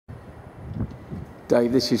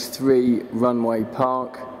Dave, this is 3 Runway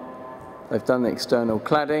Park. They've done the external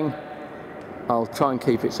cladding. I'll try and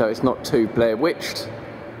keep it so it's not too Blair Witched.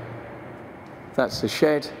 That's the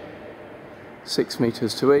shed, 6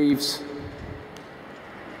 metres to eaves.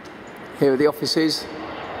 Here are the offices.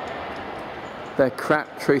 They're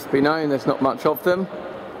crap, truth be known, there's not much of them.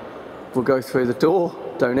 We'll go through the door,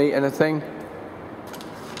 don't eat anything.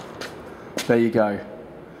 There you go.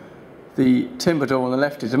 The timber door on the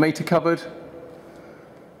left is a meter cupboard.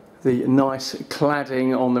 The nice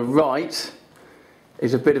cladding on the right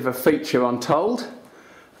is a bit of a feature untold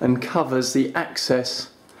and covers the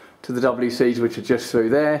access to the WCs, which are just through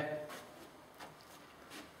there.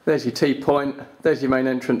 There's your T-point, there's your main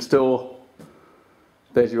entrance door,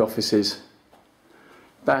 there's your offices.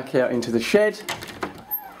 Back out into the shed.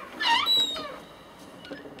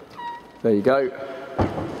 There you go.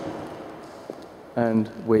 And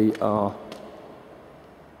we are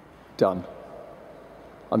done.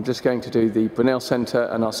 I'm just going to do the Brunel Centre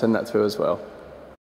and I'll send that through as well.